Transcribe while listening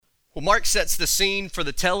Well, Mark sets the scene for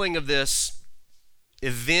the telling of this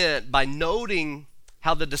event by noting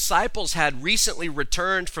how the disciples had recently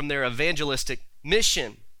returned from their evangelistic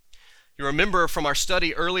mission. You remember from our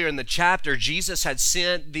study earlier in the chapter, Jesus had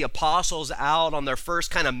sent the apostles out on their first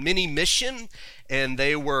kind of mini mission, and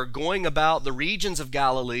they were going about the regions of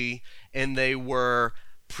Galilee, and they were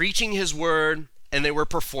preaching his word, and they were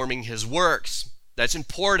performing his works. That's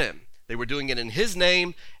important. They were doing it in his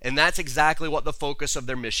name, and that's exactly what the focus of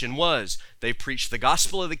their mission was. They preached the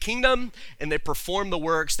gospel of the kingdom, and they performed the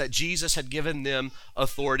works that Jesus had given them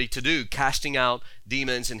authority to do, casting out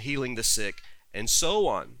demons and healing the sick, and so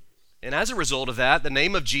on. And as a result of that, the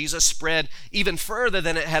name of Jesus spread even further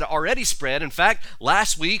than it had already spread. In fact,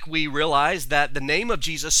 last week we realized that the name of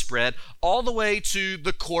Jesus spread all the way to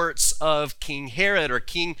the courts of King Herod, or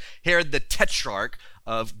King Herod the Tetrarch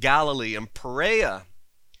of Galilee and Perea.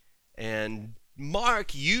 And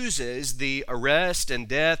Mark uses the arrest and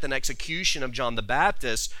death and execution of John the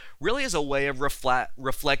Baptist really as a way of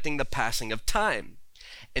reflecting the passing of time.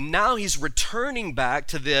 And now he's returning back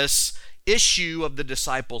to this issue of the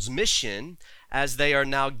disciples' mission as they are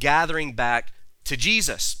now gathering back to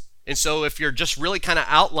Jesus. And so if you're just really kind of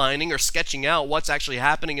outlining or sketching out what's actually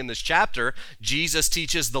happening in this chapter, Jesus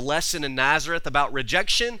teaches the lesson in Nazareth about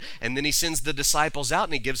rejection, and then he sends the disciples out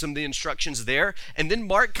and he gives them the instructions there. And then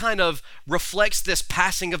Mark kind of reflects this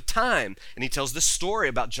passing of time, and he tells this story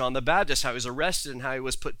about John the Baptist, how he was arrested and how he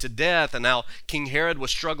was put to death, and how King Herod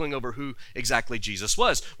was struggling over who exactly Jesus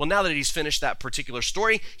was. Well, now that he's finished that particular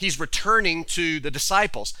story, he's returning to the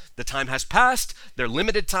disciples. The time has passed, their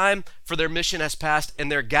limited time for their mission has passed,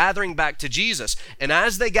 and they're gathering back to Jesus. And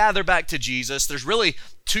as they gather back to Jesus, there's really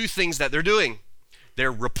two things that they're doing.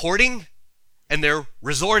 They're reporting and they're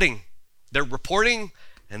resorting. They're reporting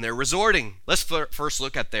and they're resorting. Let's first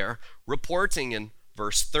look at their reporting in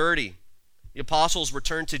verse 30. The apostles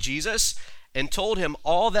returned to Jesus and told him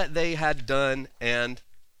all that they had done and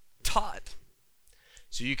taught.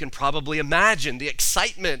 So you can probably imagine the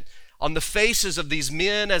excitement on the faces of these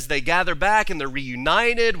men as they gather back, and they're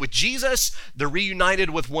reunited with Jesus, they're reunited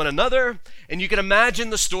with one another, and you can imagine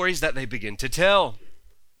the stories that they begin to tell.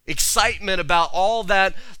 Excitement about all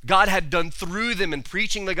that God had done through them in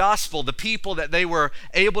preaching the gospel, the people that they were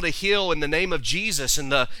able to heal in the name of Jesus,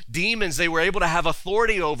 and the demons they were able to have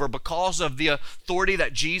authority over because of the authority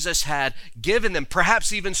that Jesus had given them.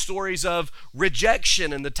 Perhaps even stories of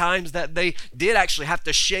rejection and the times that they did actually have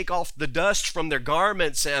to shake off the dust from their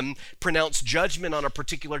garments and pronounce judgment on a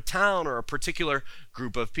particular town or a particular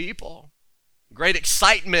group of people. Great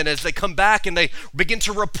excitement as they come back and they begin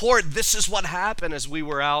to report, this is what happened as we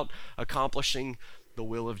were out accomplishing the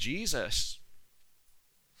will of Jesus.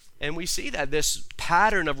 And we see that this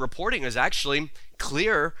pattern of reporting is actually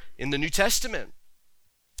clear in the New Testament.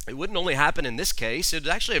 It wouldn't only happen in this case, it's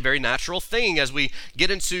actually a very natural thing. As we get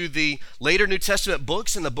into the later New Testament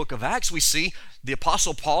books, in the book of Acts, we see the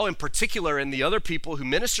Apostle Paul in particular and the other people who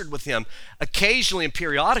ministered with him occasionally and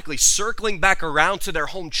periodically circling back around to their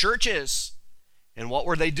home churches. And what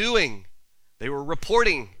were they doing? They were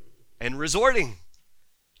reporting and resorting,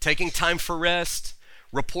 taking time for rest,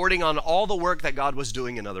 reporting on all the work that God was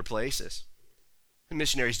doing in other places. And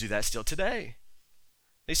missionaries do that still today.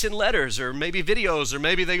 They send letters or maybe videos, or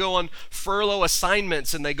maybe they go on furlough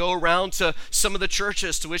assignments and they go around to some of the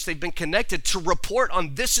churches to which they've been connected to report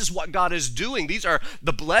on, this is what God is doing. These are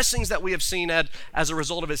the blessings that we have seen as a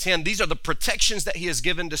result of his hand. These are the protections that he has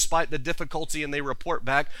given despite the difficulty, and they report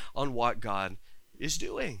back on what God is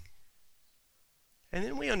doing. And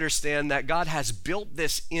then we understand that God has built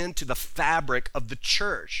this into the fabric of the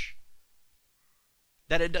church.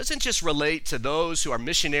 That it doesn't just relate to those who are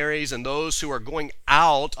missionaries and those who are going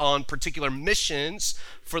out on particular missions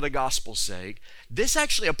for the gospel's sake. This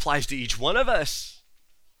actually applies to each one of us.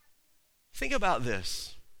 Think about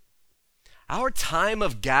this. Our time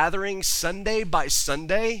of gathering Sunday by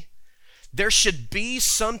Sunday, there should be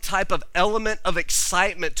some type of element of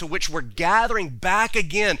excitement to which we're gathering back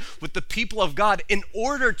again with the people of God in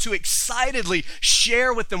order to excitedly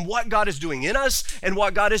share with them what God is doing in us and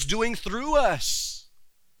what God is doing through us.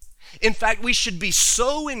 In fact, we should be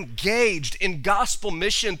so engaged in gospel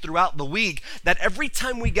mission throughout the week that every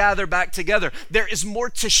time we gather back together, there is more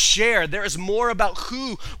to share. There is more about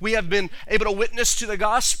who we have been able to witness to the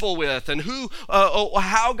gospel with, and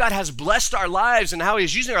how God has blessed our lives and how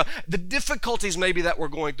he's using the difficulties maybe that we're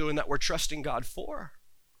going through and that we're trusting God for.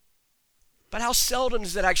 But how seldom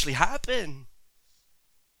does it actually happen?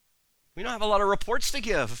 We don't have a lot of reports to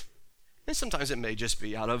give. And sometimes it may just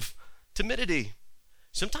be out of timidity.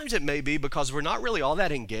 Sometimes it may be because we're not really all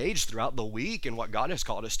that engaged throughout the week in what God has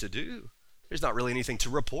called us to do. There's not really anything to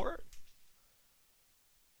report.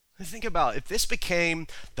 Think about if this became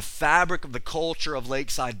the fabric of the culture of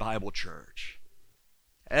Lakeside Bible Church.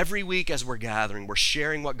 Every week as we're gathering, we're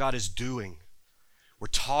sharing what God is doing. We're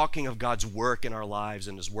talking of God's work in our lives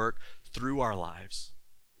and his work through our lives.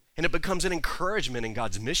 And it becomes an encouragement in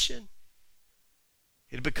God's mission.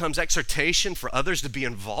 It becomes exhortation for others to be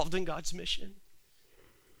involved in God's mission.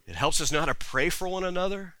 It helps us know how to pray for one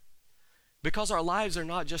another because our lives are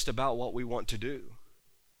not just about what we want to do.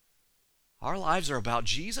 Our lives are about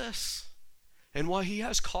Jesus and what he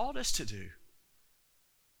has called us to do.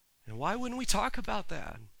 And why wouldn't we talk about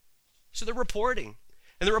that? So they're reporting,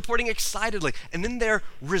 and they're reporting excitedly, and then they're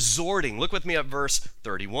resorting. Look with me at verse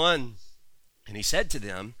 31. And he said to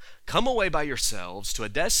them, "Come away by yourselves to a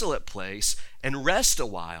desolate place and rest a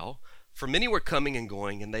while, for many were coming and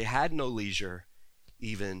going, and they had no leisure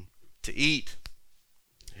even to eat."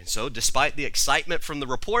 And so, despite the excitement from the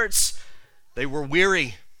reports, they were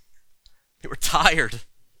weary. They were tired.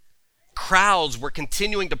 Crowds were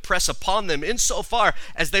continuing to press upon them insofar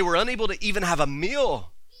as they were unable to even have a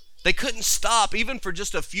meal. They couldn't stop, even for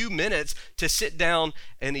just a few minutes, to sit down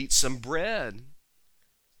and eat some bread.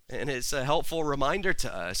 And it's a helpful reminder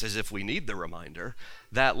to us, as if we need the reminder,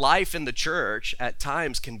 that life in the church at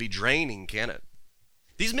times can be draining, can it?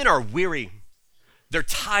 These men are weary. They're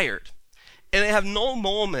tired. And they have no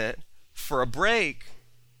moment for a break.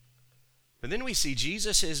 But then we see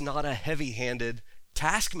Jesus is not a heavy-handed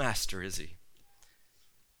taskmaster, is he?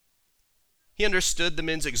 He understood the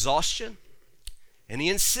men's exhaustion, and he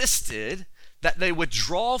insisted that they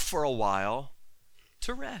withdraw for a while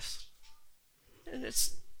to rest. And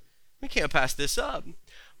we can't pass this up.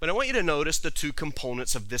 But I want you to notice the two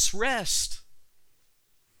components of this rest.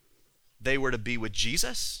 They were to be with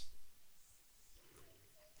Jesus,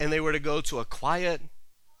 and they were to go to a quiet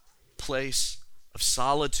place of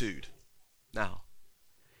solitude. Now,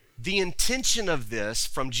 the intention of this,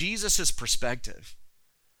 from Jesus' perspective,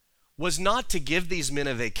 was not to give these men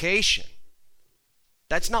a vacation.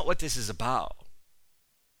 That's not what this is about.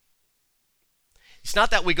 It's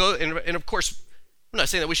not that we go, and of course, I'm not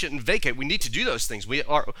saying that we shouldn't vacate. We need to do those things. We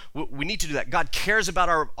need to do that. God cares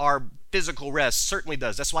about our physical rest, certainly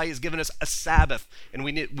does. That's why he's given us a Sabbath, and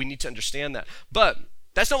we need to understand that. But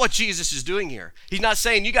that's not what Jesus is doing here. He's not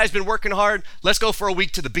saying, you guys been working hard, let's go for a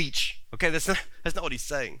week to the beach. Okay, that's not what he's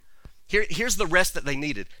saying. Here's the rest that they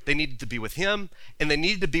needed. They needed to be with him, and they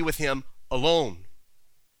needed to be with him alone.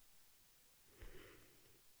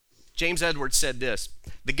 James Edwards said this: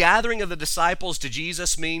 "The gathering of the disciples to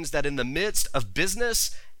Jesus means that in the midst of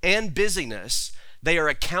business and busyness, they are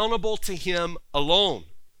accountable to him alone.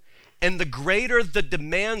 And the greater the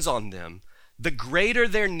demands on them, the greater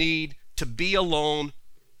their need to be alone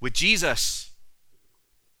with Jesus."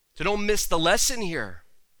 So don't miss the lesson here.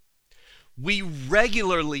 We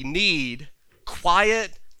regularly need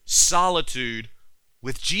quiet solitude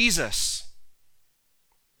with Jesus.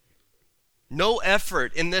 No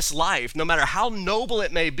effort in this life, no matter how noble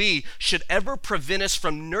it may be, should ever prevent us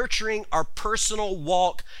from nurturing our personal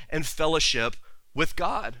walk and fellowship with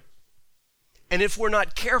God. And if we're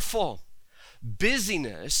not careful,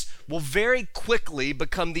 busyness will very quickly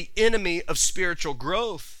become the enemy of spiritual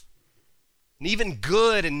growth. And even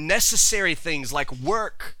good and necessary things like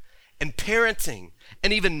work and parenting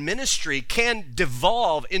and even ministry can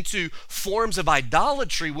devolve into forms of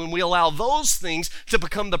idolatry when we allow those things to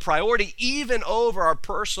become the priority even over our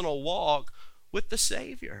personal walk with the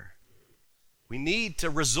Savior. We need to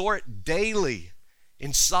resort daily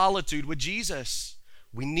in solitude with Jesus.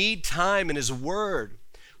 We need time in his word.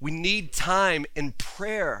 We need time in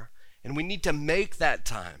prayer, and we need to make that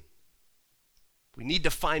time. We need to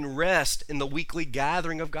find rest in the weekly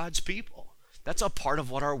gathering of God's people. That's a part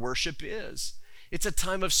of what our worship is. It's a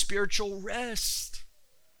time of spiritual rest.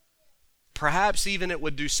 Perhaps even it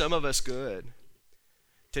would do some of us good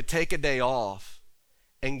to take a day off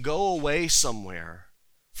and go away somewhere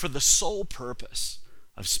for the sole purpose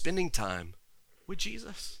of spending time with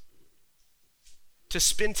Jesus. To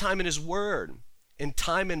spend time in his word and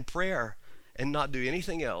time in prayer and not do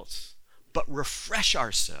anything else but refresh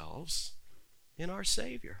ourselves in our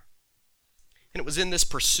Savior. And it was in this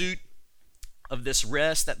pursuit of this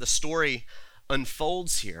rest that the story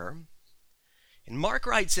unfolds here. And Mark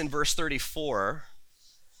writes in verse 34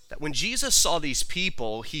 that when Jesus saw these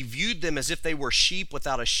people, he viewed them as if they were sheep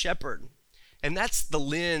without a shepherd. And that's the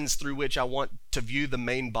lens through which I want to view the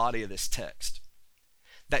main body of this text.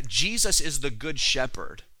 That Jesus is the good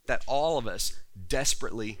shepherd that all of us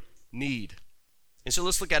desperately need. And so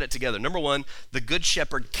let's look at it together. Number one, the good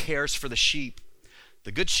shepherd cares for the sheep.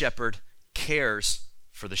 The good shepherd cares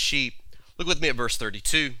for the sheep. Look with me at verse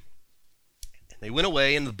 32. They went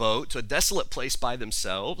away in the boat to a desolate place by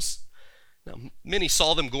themselves. Now, many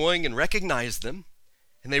saw them going and recognized them,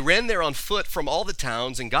 and they ran there on foot from all the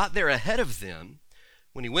towns and got there ahead of them.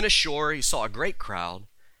 When he went ashore, he saw a great crowd,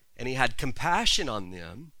 and he had compassion on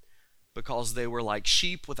them because they were like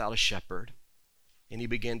sheep without a shepherd, and he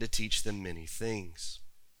began to teach them many things.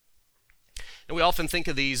 And we often think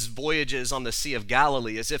of these voyages on the Sea of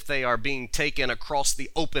Galilee as if they are being taken across the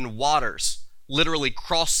open waters, literally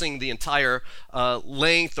crossing the entire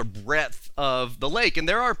length or breadth of the lake. And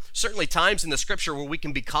there are certainly times in the scripture where we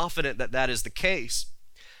can be confident that that is the case.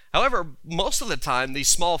 However, most of the time, these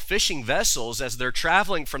small fishing vessels, as they're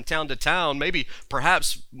traveling from town to town, maybe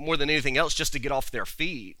perhaps more than anything else just to get off their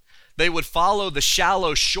feet, they would follow the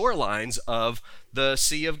shallow shorelines of the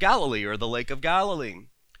Sea of Galilee or the Lake of Galilee.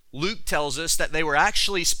 Luke tells us that they were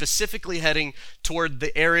actually specifically heading toward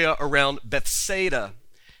the area around Bethsaida.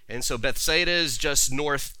 And so Bethsaida is just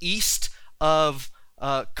northeast of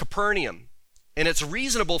Capernaum. And it's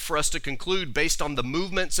reasonable for us to conclude, based on the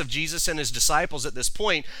movements of Jesus and his disciples at this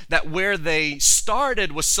point, that where they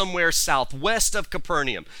started was somewhere southwest of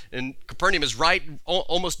Capernaum. And Capernaum is right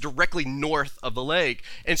almost directly north of the lake.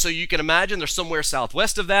 And so you can imagine they're somewhere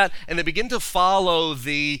southwest of that, and they begin to follow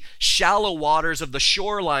the shallow waters of the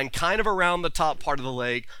shoreline kind of around the top part of the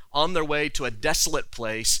lake on their way to a desolate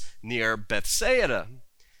place near Bethsaida.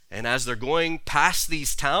 And as they're going past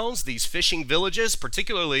these towns, these fishing villages,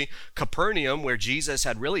 particularly Capernaum, where Jesus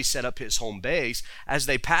had really set up his home base, as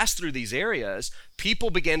they passed through these areas, people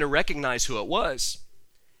began to recognize who it was.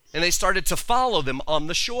 And they started to follow them on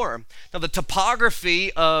the shore. Now, the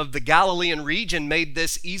topography of the Galilean region made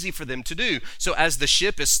this easy for them to do. So as the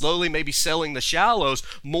ship is slowly maybe sailing the shallows,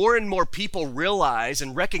 more and more people realize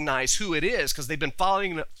and recognize who it is because they've been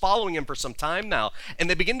following him for some time now. And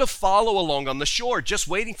they begin to follow along on the shore, just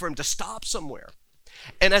waiting for him to stop somewhere.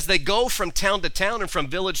 And as they go from town to town and from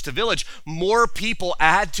village to village, more people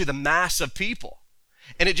add to the mass of people.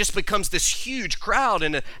 And it just becomes this huge crowd.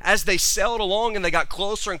 And as they sailed along and they got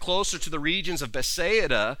closer and closer to the regions of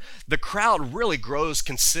Bethsaida, the crowd really grows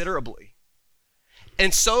considerably.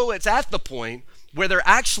 And so it's at the point where they're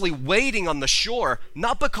actually waiting on the shore,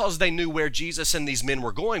 not because they knew where Jesus and these men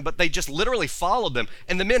were going, but they just literally followed them.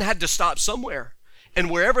 And the men had to stop somewhere.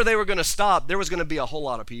 And wherever they were going to stop, there was going to be a whole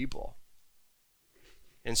lot of people.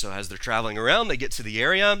 And so as they're traveling around, they get to the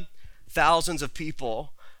area. Thousands of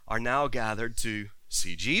people are now gathered to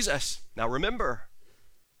see Jesus. Now remember,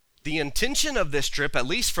 the intention of this trip, at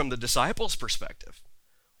least from the disciples' perspective,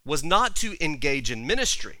 was not to engage in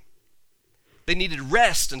ministry. They needed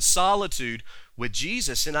rest and solitude with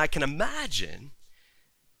Jesus. And I can imagine,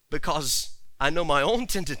 because I know my own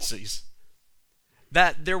tendencies,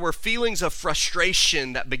 that there were feelings of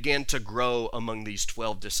frustration that began to grow among these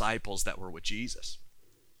 12 disciples that were with Jesus.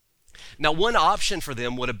 Now, one option for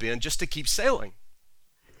them would have been just to keep sailing.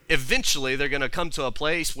 Eventually, they're going to come to a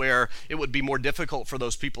place where it would be more difficult for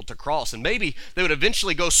those people to cross. And maybe they would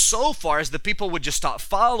eventually go so far as the people would just stop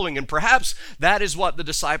following. And perhaps that is what the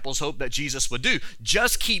disciples hoped that Jesus would do.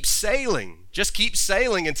 Just keep sailing. Just keep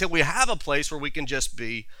sailing until we have a place where we can just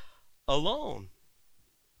be alone.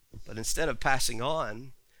 But instead of passing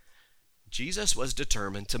on, Jesus was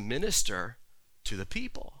determined to minister to the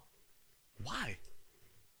people. Why?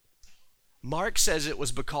 Mark says it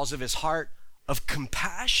was because of his heart of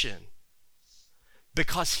compassion,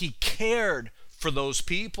 because he cared for those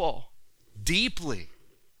people deeply.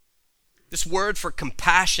 This word for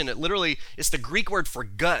compassion, it literally is the Greek word for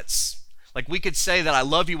guts. Like we could say that I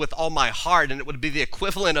love you with all my heart, and it would be the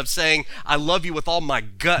equivalent of saying I love you with all my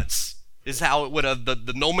guts, is how it would have,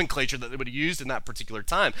 the nomenclature that they would have used in that particular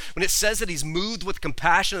time. When it says that he's moved with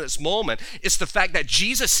compassion at this moment, it's the fact that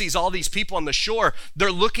Jesus sees all these people on the shore.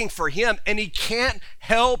 They're looking for him, and he can't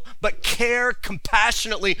help but care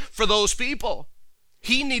compassionately for those people.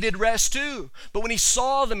 He needed rest too. But when he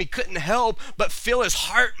saw them, he couldn't help but feel his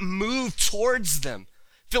heart move towards them.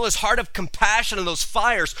 Feel his heart of compassion and those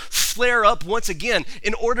fires flare up once again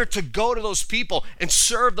in order to go to those people and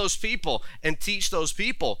serve those people and teach those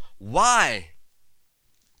people. Why?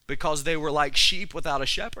 Because they were like sheep without a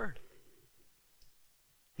shepherd.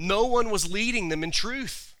 No one was leading them in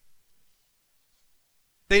truth.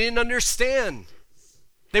 They didn't understand.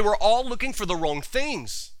 They were all looking for the wrong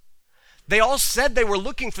things. They all said they were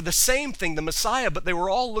looking for the same thing, the Messiah, but they were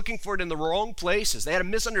all looking for it in the wrong places. They had a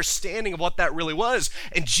misunderstanding of what that really was.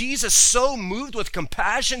 And Jesus, so moved with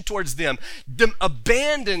compassion towards them,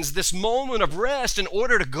 abandons this moment of rest in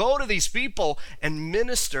order to go to these people and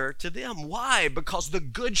minister to them. Why? Because the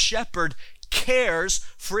good shepherd cares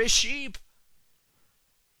for his sheep.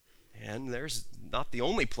 And there's not the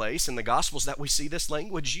only place in the Gospels that we see this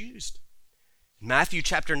language used. Matthew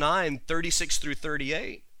chapter 9, 36 through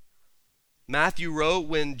 38. Matthew wrote,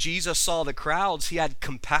 when Jesus saw the crowds, he had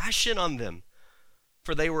compassion on them,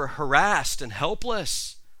 for they were harassed and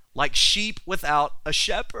helpless, like sheep without a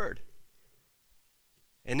shepherd.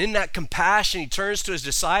 And in that compassion, he turns to his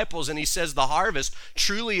disciples and he says, the harvest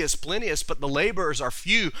truly is plenteous, but the laborers are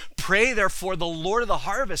few. Pray therefore the Lord of the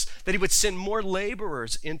harvest that he would send more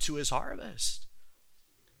laborers into his harvest.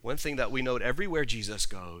 One thing that we note everywhere Jesus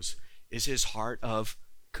goes is his heart of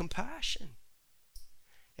compassion.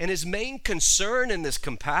 And his main concern in this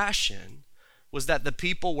compassion was that the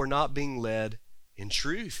people were not being led in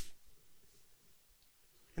truth.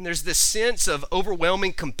 And there's this sense of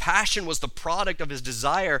overwhelming compassion was the product of his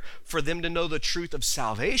desire for them to know the truth of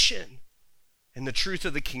salvation and the truth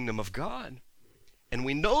of the kingdom of God. And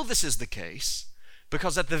we know this is the case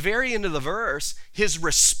because at the very end of the verse, his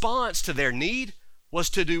response to their need was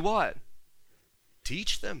to do what?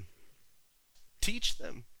 Teach them. Teach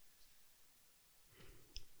them.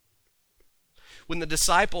 When the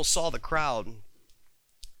disciples saw the crowd,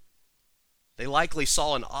 they likely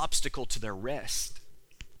saw an obstacle to their rest.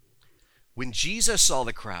 When Jesus saw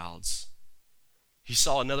the crowds, he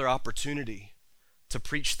saw another opportunity to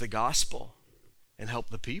preach the gospel and help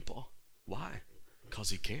the people. Why? Because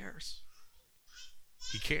he cares.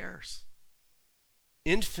 He cares.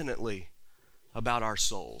 Infinitely about our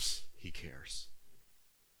souls, he cares.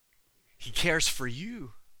 He cares for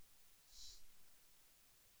you.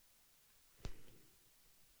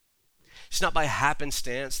 It's not by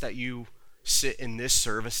happenstance that you sit in this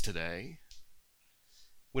service today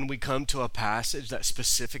when we come to a passage that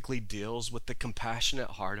specifically deals with the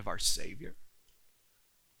compassionate heart of our Savior.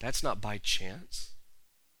 That's not by chance.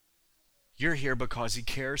 You're here because he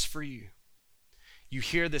cares for you. You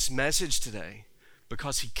hear this message today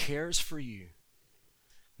because he cares for you,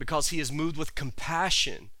 because he is moved with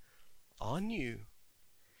compassion on you.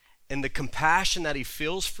 And the compassion that he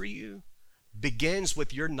feels for you begins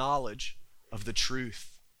with your knowledge of the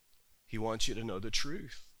truth. He wants you to know the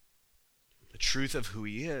truth of who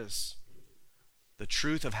he is, the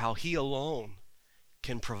truth of how he alone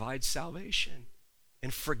can provide salvation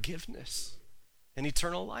and forgiveness and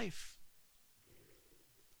eternal life.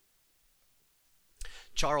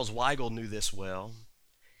 Charles Weigel knew this well.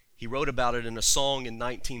 He wrote about it in a song in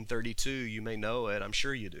 1932. You may know it. I'm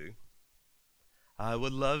sure you do. I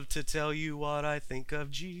would love to tell you what I think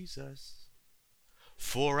of Jesus,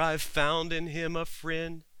 for I've found in him a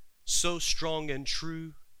friend so strong and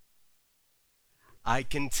true. I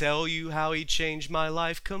can tell you how he changed my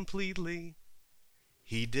life completely.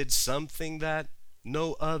 He did something that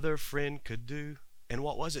no other friend could do. And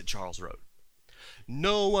what was it Charles wrote?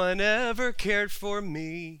 No one ever cared for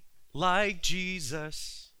me like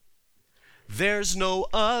Jesus. There's no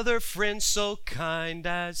other friend so kind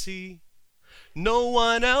as he. No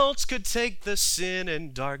one else could take the sin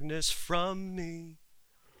and darkness from me.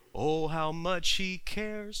 Oh, how much he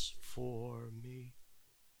cares for me.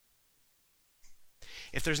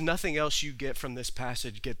 If there's nothing else you get from this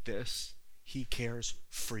passage, get this. He cares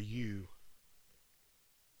for you.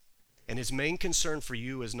 And his main concern for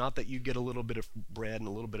you is not that you get a little bit of bread and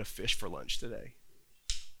a little bit of fish for lunch today.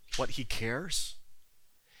 What he cares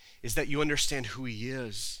is that you understand who he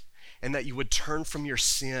is and that you would turn from your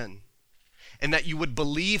sin and that you would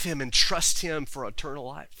believe him and trust him for eternal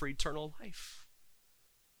life.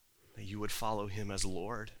 That you would follow him as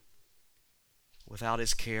Lord. Without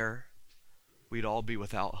his care, we'd all be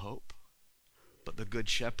without hope. But the Good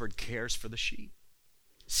Shepherd cares for the sheep.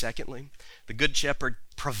 Secondly, the Good Shepherd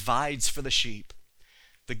provides for the sheep.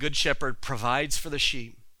 The Good Shepherd provides for the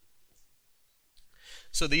sheep.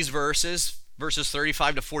 So these verses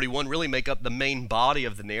 35 to 41, really make up the main body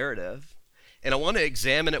of the narrative. And I want to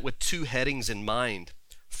examine it with two headings in mind.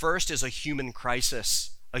 First is a human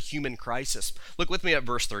crisis. A human crisis. Look with me at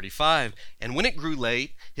verse 35. And when it grew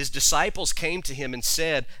late, his disciples came to him and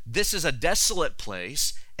said, "This is a desolate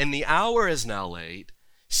place, and the hour is now late.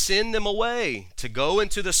 Send them away to go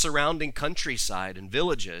into the surrounding countryside and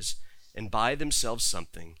villages and buy themselves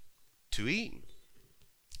something to eat."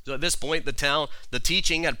 So at this point, the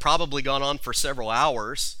teaching had probably gone on for several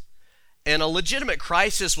hours, and a legitimate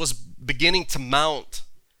crisis was beginning to mount.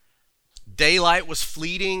 Daylight was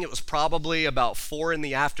fleeting. It was probably about 4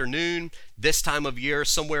 p.m. This time of year,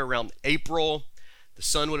 somewhere around April. The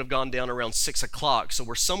sun would have gone down around 6 o'clock. So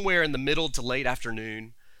we're somewhere in the middle to late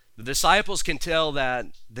afternoon. The disciples can tell that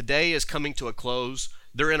the day is coming to a close.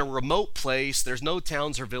 They're in a remote place. There's no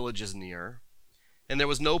towns or villages near. And there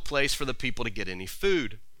was no place for the people to get any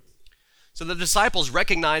food. So the disciples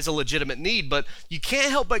recognize a legitimate need, but you can't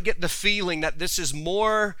help but get the feeling that this is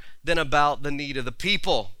more than about the need of the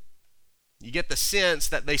people. You get the sense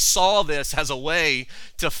that they saw this as a way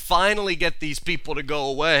to finally get these people to go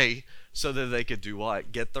away so that they could do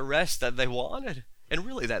what? Get the rest that they wanted and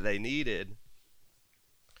really that they needed.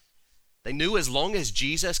 They knew as long as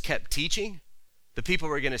Jesus kept teaching, the people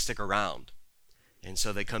were going to stick around. And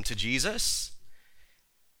so they come to Jesus,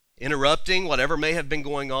 interrupting whatever may have been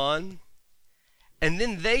going on, and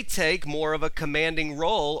then they take more of a commanding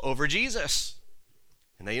role over Jesus.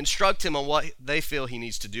 And they instruct him on what they feel he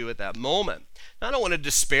needs to do at that moment. Now, I don't want to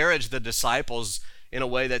disparage the disciples in a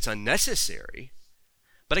way that's unnecessary,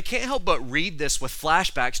 but I can't help but read this with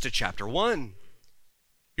flashbacks to chapter 1.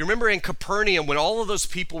 You remember in Capernaum when all of those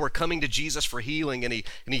people were coming to Jesus for healing, and he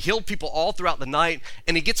healed people all throughout the night,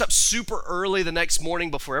 and he gets up super early the next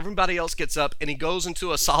morning before everybody else gets up, and he goes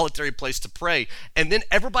into a solitary place to pray, and then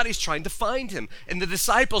everybody's trying to find him, and the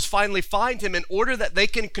disciples finally find him in order that they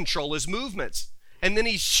can control his movements. And then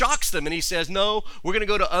he shocks them and he says, no, we're going to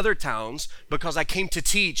go to other towns because I came to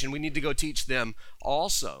teach and we need to go teach them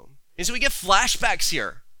also. And so we get flashbacks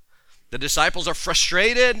here. The disciples are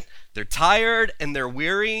frustrated, they're tired, and they're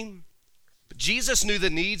weary. But Jesus knew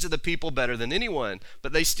the needs of the people better than anyone,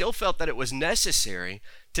 but they still felt that it was necessary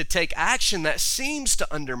to take action that seems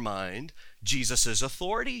to undermine Jesus'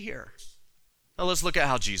 authority here. Now let's look at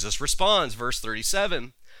how Jesus responds. Verse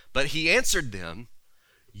 37, but he answered them,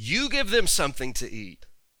 you give them something to eat.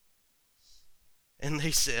 And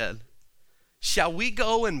they said, shall we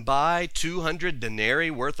go and buy 200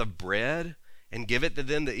 denarii worth of bread and give it to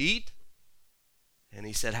them to eat? And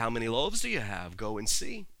he said, how many loaves do you have? Go and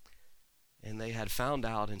see. And they had found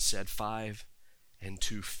out and said, 5 and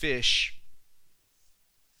 2 fish.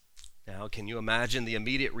 Now, can you imagine the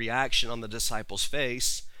immediate reaction on the disciples'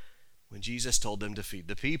 face when Jesus told them to feed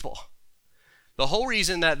the people? The whole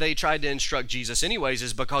reason that they tried to instruct Jesus anyways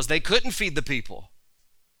is because they couldn't feed the people.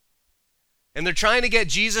 And they're trying to get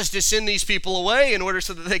Jesus to send these people away in order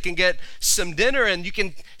so that they can get some dinner. And you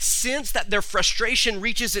can sense that their frustration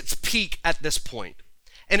reaches its peak at this point.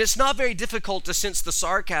 And it's not very difficult to sense the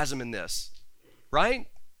sarcasm in this, right?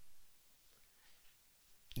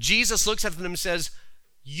 Jesus looks at them and says,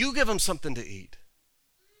 you give them something to eat.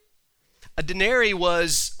 A denarii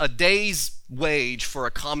was a day's wage for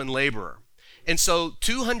a common laborer. And so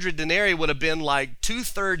 200 denarii would have been like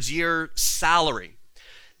 2/3 year salary.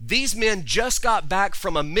 These men just got back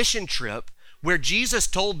from a mission trip where Jesus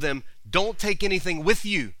told them, don't take anything with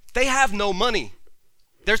you. They have no money.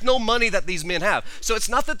 There's no money that these men have. So it's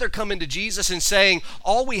not that they're coming to Jesus and saying,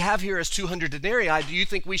 all we have here is 200 denarii. Do you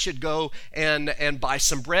think we should go and buy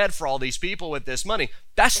some bread for all these people with this money?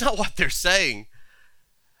 That's not what they're saying.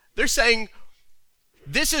 They're saying,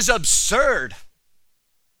 this is absurd.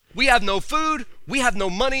 We have no food, we have no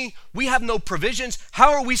money, we have no provisions.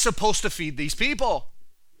 How are we supposed to feed these people?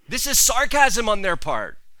 This is sarcasm on their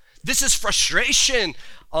part. This is frustration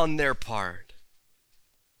on their part.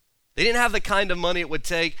 They didn't have the kind of money it would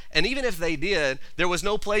take, and even if they did, there was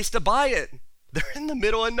no place to buy it. They're in the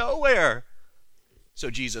middle of nowhere. So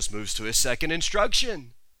Jesus moves to his second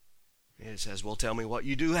instruction. He says, well, tell me what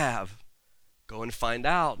you do have. Go and find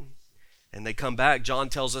out. And they come back. John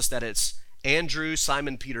tells us that it's Andrew,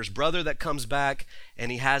 Simon Peter's brother, that comes back,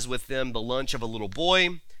 and he has with them the lunch of a little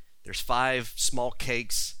boy. There's 5 small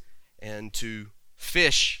cakes and 2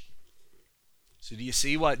 fish. So do you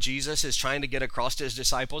see what Jesus is trying to get across to his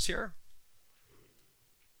disciples here?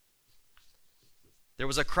 There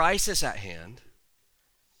was a crisis at hand,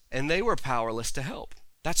 and they were powerless to help.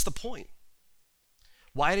 That's the point.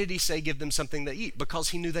 Why did he say give them something to eat? Because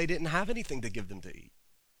he knew they didn't have anything to give them to eat.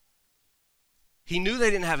 He knew they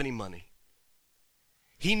didn't have any money.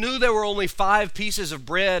 He knew there were only 5 pieces of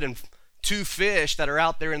bread and 2 fish that are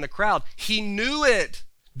out there in the crowd. He knew it.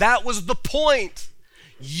 That was the point.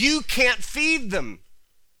 You can't feed them.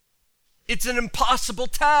 It's an impossible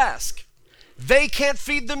task. They can't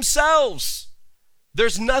feed themselves.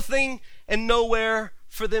 There's nothing and nowhere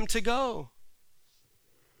for them to go.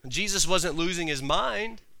 Jesus wasn't losing his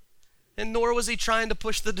mind, and nor was he trying to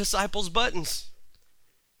push the disciples' buttons.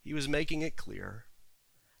 He was making it clear.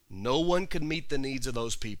 No one could meet the needs of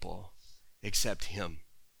those people except him.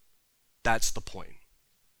 That's the point.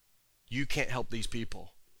 You can't help these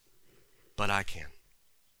people, but I can.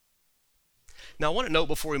 Now, I want to note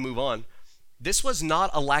before we move on, this was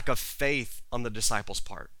not a lack of faith on the disciples'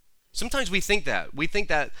 part. Sometimes we think that. We think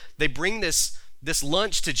that they bring this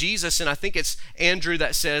lunch to Jesus, and I think it's Andrew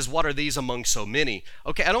that says, what are these among so many?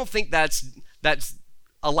 Okay, I don't think that's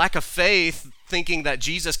a lack of faith, thinking that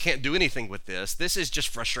Jesus can't do anything with this. This is just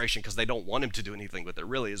frustration because they don't want him to do anything with it,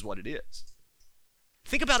 really is what it is.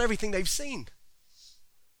 Think about everything they've seen.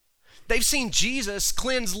 They've seen Jesus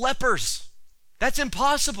cleanse lepers. That's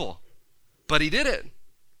impossible. but he did it.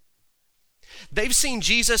 They've seen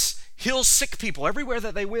Jesus heal sick people everywhere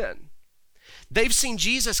that they went. They've seen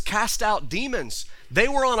Jesus cast out demons. They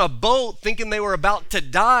were on a boat thinking they were about to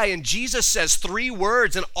die, and Jesus says 3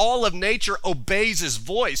 words, and all of nature obeys his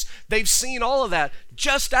voice. They've seen all of that.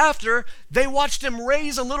 Just after, they watched him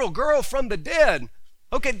raise a little girl from the dead.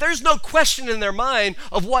 Okay, there's no question in their mind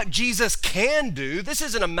of what Jesus can do. This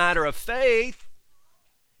isn't a matter of faith.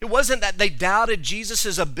 It wasn't that they doubted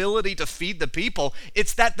Jesus' ability to feed the people.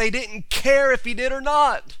 It's that they didn't care if he did or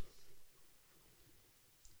not.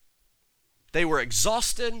 They were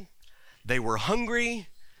exhausted, they were hungry,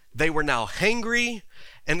 they were now hangry,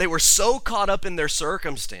 and they were so caught up in their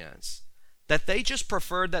circumstance that they just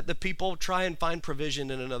preferred that the people try and find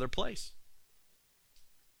provision in another place.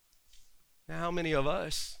 Now, how many of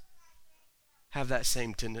us have that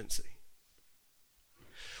same tendency?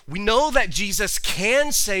 We know that Jesus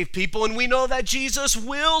can save people, and we know that Jesus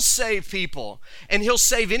will save people. And he'll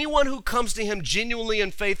save anyone who comes to him genuinely in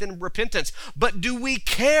faith and repentance. But do we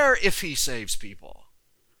care if he saves people?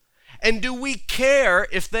 And do we care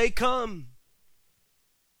if they come?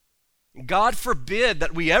 God forbid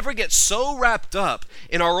that we ever get so wrapped up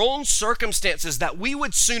in our own circumstances that we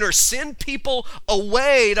would sooner send people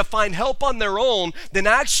away to find help on their own than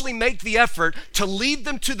actually make the effort to lead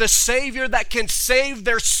them to the Savior that can save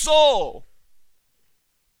their soul.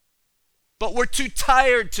 But we're too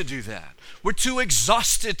tired to do that. We're too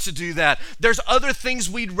exhausted to do that. There's other things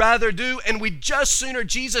we'd rather do, and we'd just sooner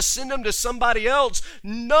Jesus send them to somebody else.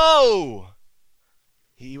 No!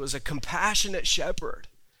 He was a compassionate shepherd.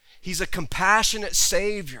 He's a compassionate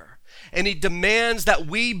Savior, and he demands that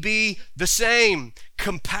we be the same,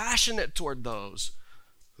 compassionate toward those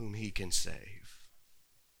whom he can save.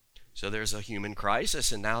 So there's a human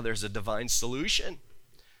crisis, and now there's a divine solution.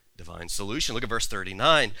 Divine solution. Look at verse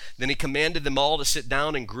 39. Then he commanded them all to sit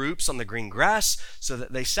down in groups on the green grass, so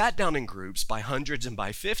that they sat down in groups by hundreds and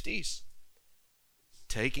by 50s.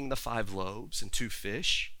 Taking the 5 loaves and 2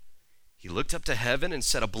 fish, he looked up to heaven and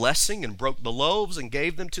said a blessing and broke the loaves and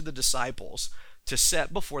gave them to the disciples to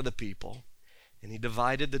set before the people. And he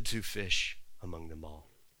divided the 2 fish among them all.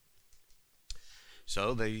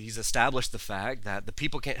 So he's established the fact that the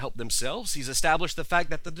people can't help themselves. He's established the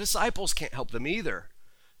fact that the disciples can't help them either.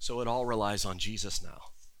 So it all relies on Jesus now.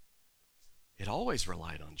 It always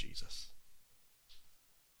relied on Jesus.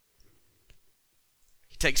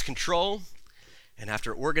 He takes control, and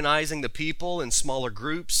after organizing the people in smaller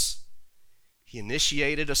groups, he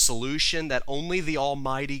initiated a solution that only the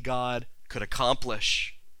Almighty God could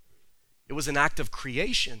accomplish. It was an act of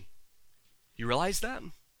creation. You realize that?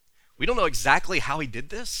 We don't know exactly how he did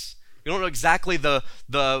this. We don't know exactly the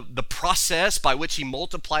process by which he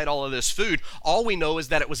multiplied all of this food. All we know is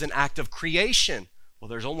that it was an act of creation. Well,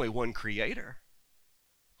 there's only one creator.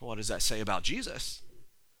 What does that say about Jesus?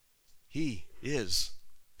 He is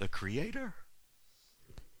the creator.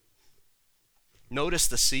 Notice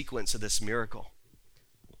the sequence of this miracle.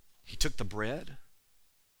 He took the bread,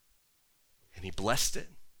 and he blessed it,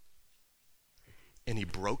 and he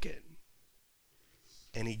broke it,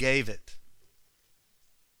 and he gave it.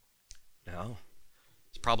 Now,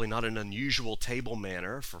 it's probably not an unusual table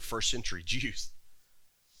manner for first century Jews,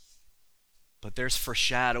 but there's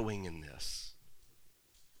foreshadowing in this.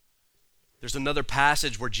 There's another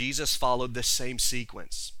passage where Jesus followed this same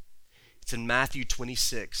sequence. It's in Matthew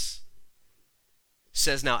 26. It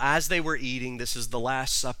says, now as they were eating, this is the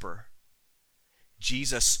Last Supper,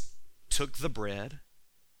 Jesus took the bread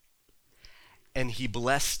and he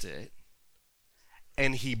blessed it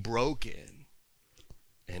and he broke it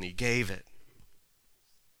and he gave it.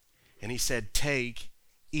 And he said, take,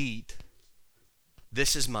 eat,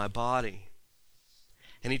 this is my body.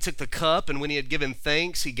 And he took the cup, and when he had given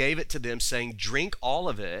thanks, he gave it to them, saying, drink all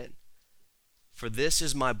of it, for this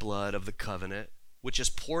is my blood of the covenant, which is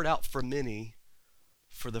poured out for many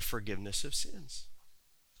for the forgiveness of sins.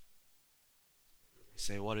 You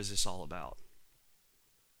say, what is this all about?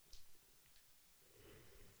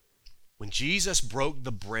 When Jesus broke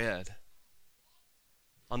the bread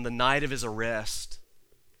on the night of his arrest,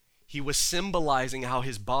 he was symbolizing how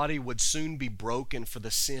his body would soon be broken for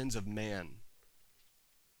the sins of man.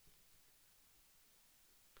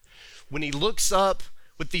 When he looks up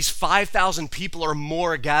with these 5,000 people or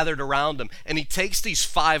more gathered around him, and he takes these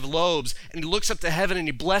 5 loaves and he looks up to heaven and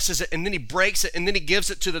he blesses it, and then he breaks it, and then he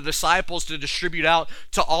gives it to the disciples to distribute out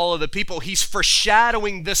to all of the people. He's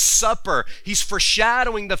foreshadowing this supper. He's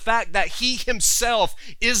foreshadowing the fact that he himself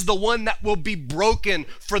is the one that will be broken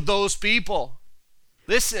for those people.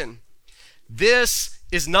 Listen, this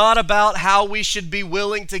is not about how we should be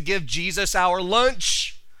willing to give Jesus our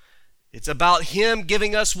lunch. It's about him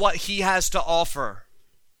giving us what he has to offer.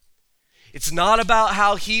 It's not about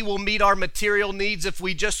how he will meet our material needs if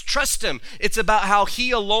we just trust him. It's about how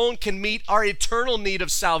he alone can meet our eternal need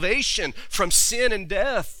of salvation from sin and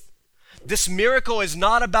death. This miracle is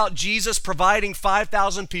not about Jesus providing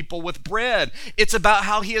 5,000 people with bread. It's about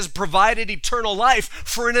how he has provided eternal life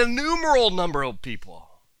for an innumerable number of people.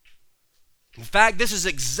 In fact, this is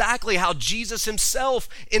exactly how Jesus himself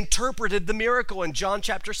interpreted the miracle in John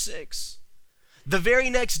chapter 6. The very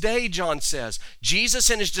next day, John says, Jesus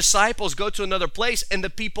and his disciples go to another place and the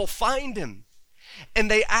people find him.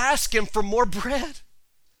 And they ask him for more bread.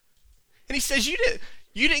 And he says, you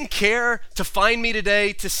didn't care to find me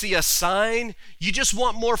today to see a sign. You just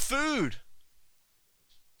want more food.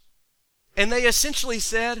 And they essentially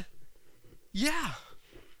said, yeah,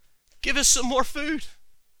 give us some more food.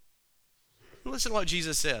 Listen to what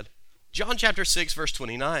Jesus said. John chapter 6, verse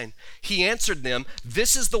 29. He answered them,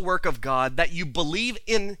 this is the work of God, that you believe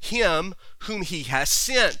in him whom he has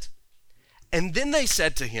sent. And then they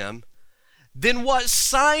said to him, then what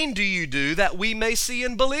sign do you do that we may see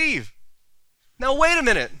and believe? Now wait a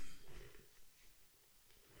minute.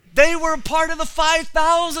 They were a part of the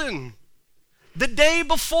 5,000. The day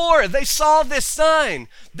before they saw this sign.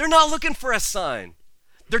 They're not looking for a sign.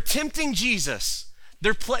 They're tempting Jesus.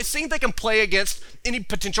 They're seeing they can play against any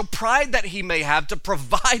potential pride that he may have to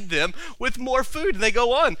provide them with more food. And they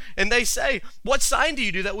go on and they say, what sign do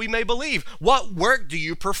you do that we may believe? What work do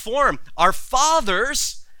you perform? Our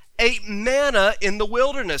fathers ate manna in the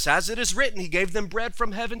wilderness. As it is written, he gave them bread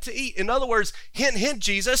from heaven to eat. In other words, hint, hint,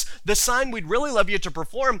 Jesus, the sign we'd really love you to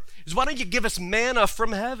perform is, why don't you give us manna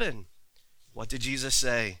from heaven? What did Jesus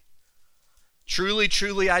say? Truly,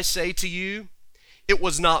 truly, I say to you, it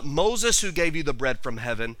was not Moses who gave you the bread from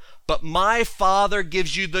heaven, but my Father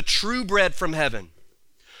gives you the true bread from heaven.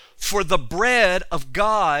 For the bread of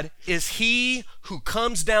God is he who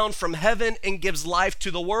comes down from heaven and gives life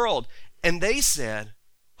to the world. And they said,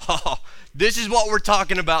 oh, this is what we're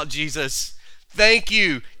talking about, Jesus. Thank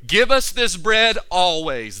you. Give us this bread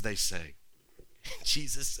always, they say.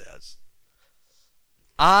 Jesus says,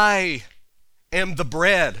 I am the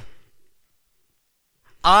bread.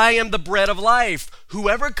 I am the bread of life.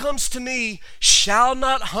 Whoever comes to me shall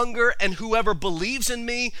not hunger, and whoever believes in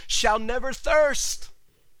me shall never thirst.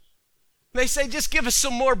 They say, just give us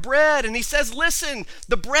some more bread. And he says, listen,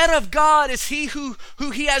 the bread of God is he who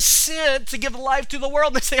he has sent to give life to the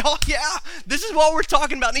world. They say, oh yeah, this is what we're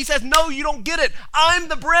talking about. And he says, no, you don't get it. I'm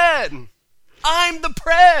the bread. I'm the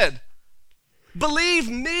bread. Believe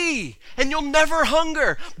me and you'll never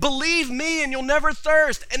hunger. Believe me and you'll never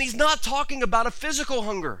thirst. And he's not talking about a physical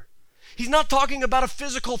hunger. He's not talking about a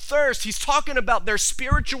physical thirst. He's talking about their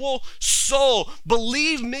spiritual soul.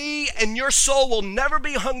 Believe me and your soul will never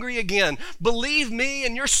be hungry again. Believe me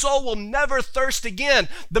and your soul will never thirst again.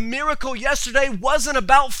 The miracle yesterday wasn't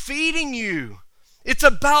about feeding you. It's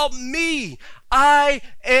about me. I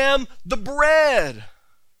am the bread.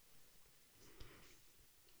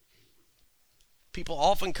 People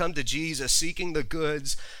often come to Jesus seeking the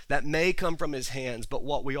goods that may come from his hands, but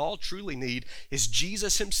what we all truly need is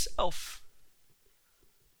Jesus himself.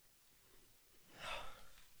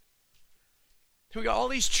 We got all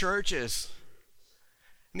these churches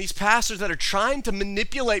and these pastors that are trying to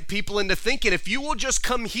manipulate people into thinking, if you will just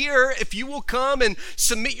come here, if you will come and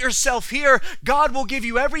submit yourself here, God will give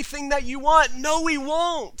you everything that you want. No, he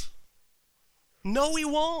won't. No, he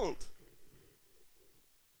won't.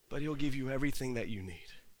 But he'll give you everything that you need.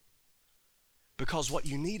 Because what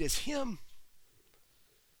you need is him.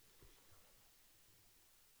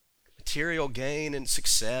 Material gain and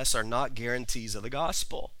success are not guarantees of the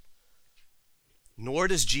gospel. Nor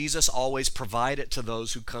does Jesus always provide it to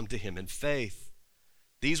those who come to him in faith.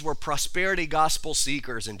 These were prosperity gospel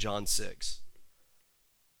seekers in John 6.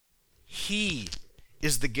 He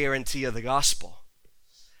is the guarantee of the gospel.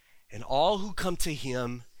 And all who come to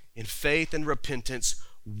him in faith and repentance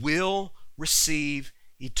will receive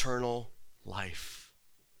eternal life.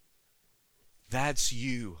 That's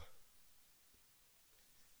you.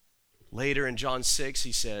 Later in John 6,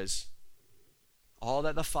 he says, all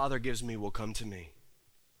that the Father gives me will come to me.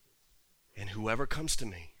 And whoever comes to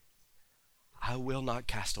me, I will not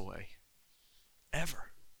cast away.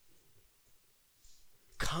 Ever.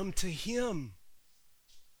 Come to him.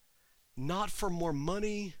 Not for more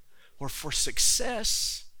money or for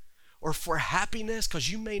success or for happiness,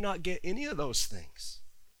 because you may not get any of those things.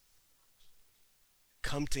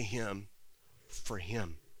 Come to him for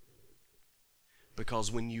him.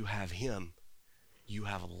 Because when you have him, you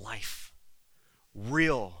have life.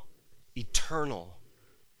 Real, eternal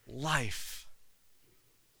life.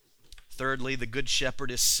 Thirdly, the good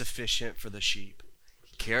shepherd is sufficient for the sheep.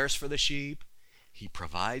 He cares for the sheep. He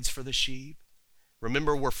provides for the sheep.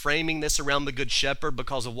 Remember, we're framing this around the good shepherd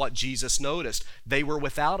because of what Jesus noticed. They were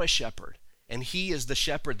without a shepherd, and he is the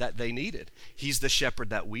shepherd that they needed. He's the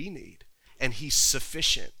shepherd that we need, and he's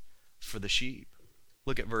sufficient for the sheep.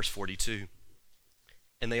 Look at verse 42.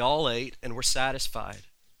 And they all ate and were satisfied.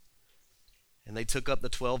 And they took up the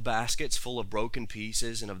 12 baskets full of broken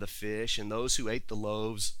pieces and of the fish, and those who ate the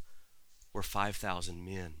loaves were 5,000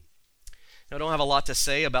 men. Now, I don't have a lot to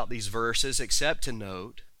say about these verses except to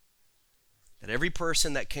note that every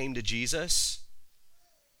person that came to Jesus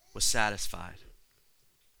was satisfied.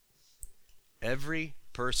 Every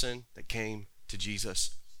person that came to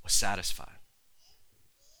Jesus was satisfied.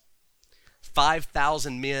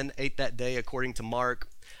 5,000 men ate that day according to Mark.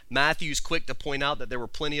 Matthew's quick to point out that there were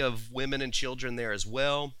plenty of women and children there as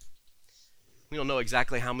well. We don't know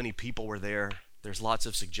exactly how many people were there. There's lots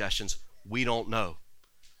of suggestions. We don't know.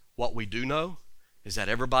 What we do know is that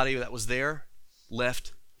everybody that was there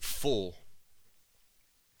left full.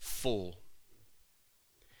 Full.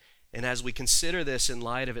 And as we consider this in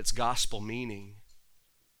light of its gospel meaning,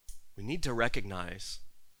 we need to recognize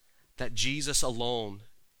that Jesus alone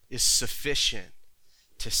is sufficient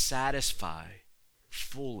to satisfy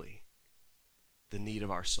fully the need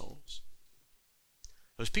of our souls.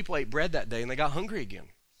 Those people ate bread that day and they got hungry again.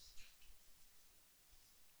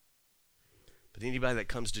 But anybody that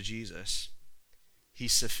comes to Jesus,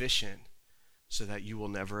 he's sufficient so that you will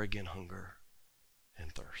never again hunger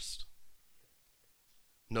and thirst.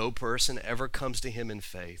 No person ever comes to him in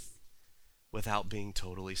faith without being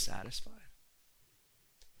totally satisfied.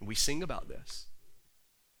 And we sing about this.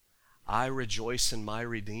 I rejoice in my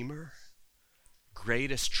Redeemer,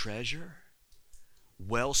 greatest treasure,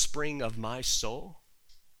 wellspring of my soul.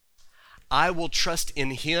 I will trust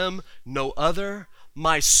in him, no other.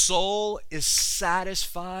 My soul is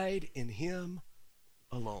satisfied in him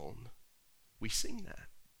alone. We sing that.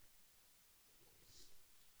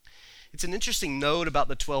 It's an interesting note about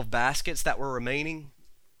the 12 baskets that were remaining.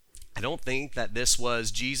 I don't think that this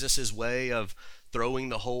was Jesus' way of throwing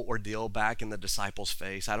the whole ordeal back in the disciples'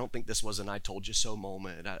 face. I don't think this was an I told you so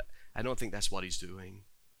moment. I don't think that's what he's doing.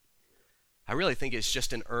 I really think it's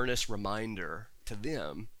just an earnest reminder to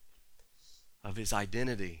them of his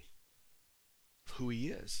identity, of who he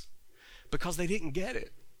is, because they didn't get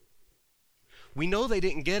it. We know they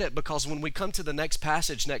didn't get it because when we come to the next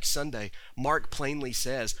passage next Sunday, Mark plainly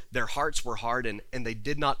says their hearts were hardened and they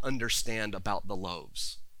did not understand about the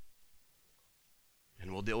loaves.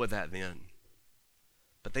 And we'll deal with that then.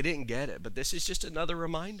 But they didn't get it. But this is just another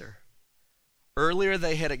reminder. Earlier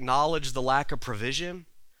they had acknowledged the lack of provision,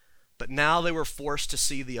 but now they were forced to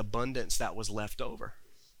see the abundance that was left over.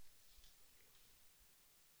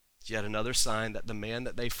 It's yet another sign that the man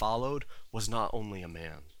that they followed was not only a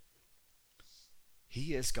man.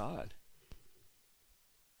 He is God.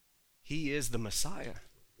 He is the Messiah.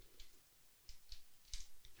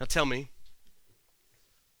 Now tell me,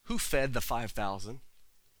 who fed the 5,000?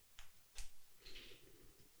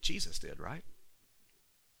 Jesus did, right?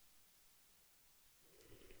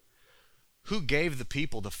 Who gave the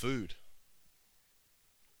people the food?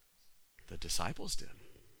 The disciples did.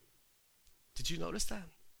 Did you notice that?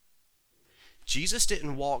 Jesus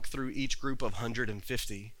didn't walk through each group of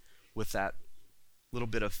 150 with that little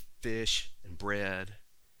bit of fish and bread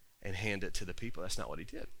and hand it to the people. That's not what he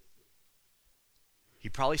did. He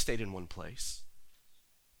probably stayed in one place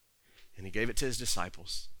and he gave it to his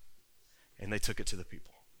disciples and they took it to the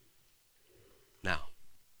people. Now,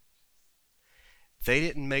 they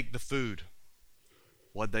didn't make the food.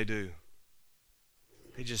 What'd they do?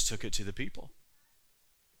 They just took it to the people.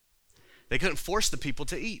 They couldn't force the people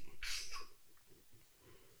to eat.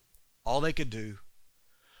 All they could do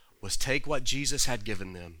was take what Jesus had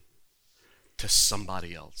given them to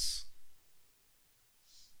somebody else.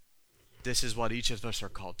 This is what each of us are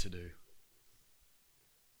called to do.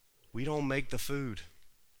 We don't make the food.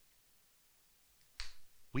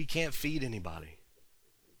 We can't feed anybody.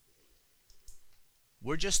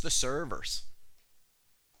 We're just the servers.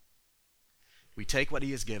 We take what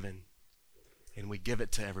he has given and we give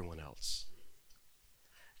it to everyone else.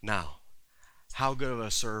 Now, how good of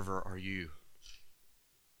a server are you?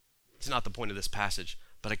 It's not the point of this passage,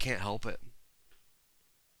 but I can't help it.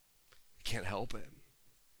 I can't help it.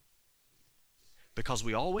 Because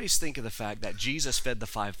we always think of the fact that Jesus fed the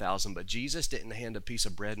 5,000, but Jesus didn't hand a piece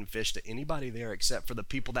of bread and fish to anybody there except for the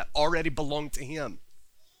people that already belonged to him.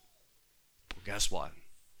 Well, guess what?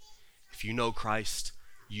 If you know Christ,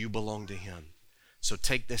 you belong to him. So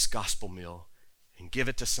take this gospel meal and give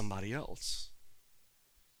it to somebody else.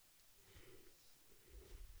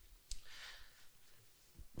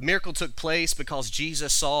 The miracle took place because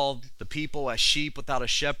Jesus saw the people as sheep without a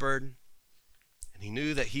shepherd, and he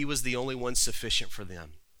knew that he was the only one sufficient for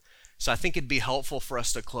them. So I think it'd be helpful for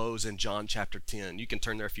us to close in John chapter 10. You can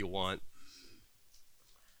turn there if you want.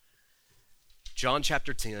 John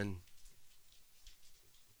chapter 10,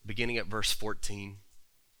 beginning at verse 14.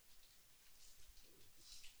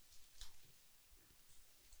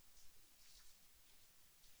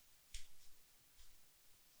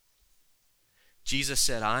 Jesus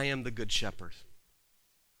said, I am the good shepherd.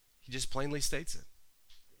 He just plainly states it.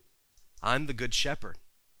 I'm the good shepherd.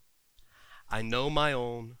 I know my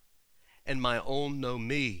own, and my own know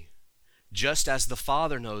me, just as the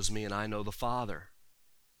Father knows me, and I know the Father.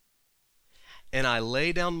 And I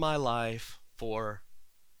lay down my life for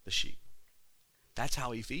the sheep. That's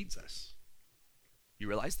how he feeds us. You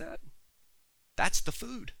realize that? That's the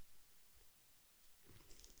food.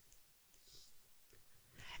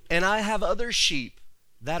 And I have other sheep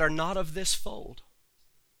that are not of this fold.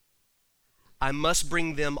 I must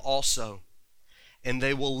bring them also, and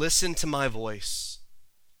they will listen to my voice.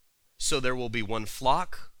 So there will be one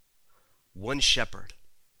flock, one shepherd.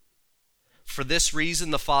 For this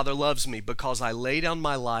reason the Father loves me, because I lay down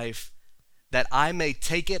my life that I may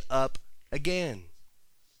take it up again.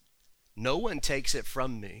 No one takes it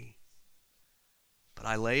from me, but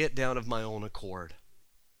I lay it down of my own accord.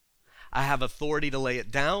 I have authority to lay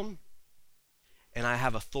it down, and I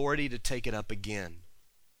have authority to take it up again.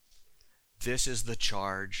 This is the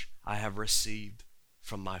charge I have received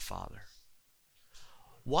from my Father.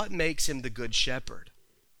 What makes him the good shepherd?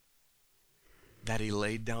 That he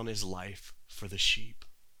laid down his life for the sheep.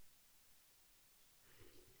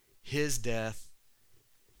 His death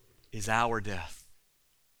is our death.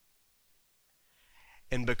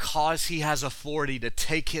 And because he has authority to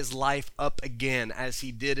take his life up again, as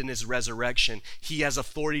he did in his resurrection, he has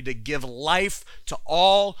authority to give life to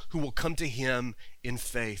all who will come to him in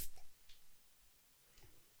faith.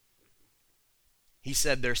 He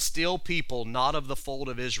said there's still people not of the fold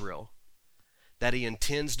of Israel that he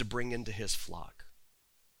intends to bring into his flock.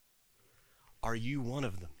 Are you one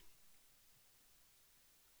of them?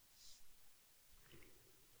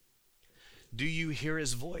 Do you hear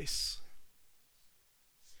his voice?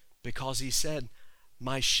 Because he said,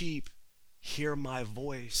 my sheep hear my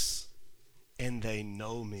voice and they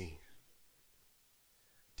know me.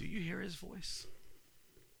 Do you hear his voice?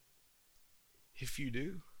 If you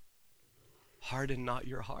do, harden not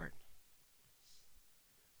your heart.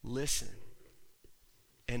 Listen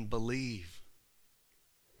and believe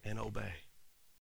and obey.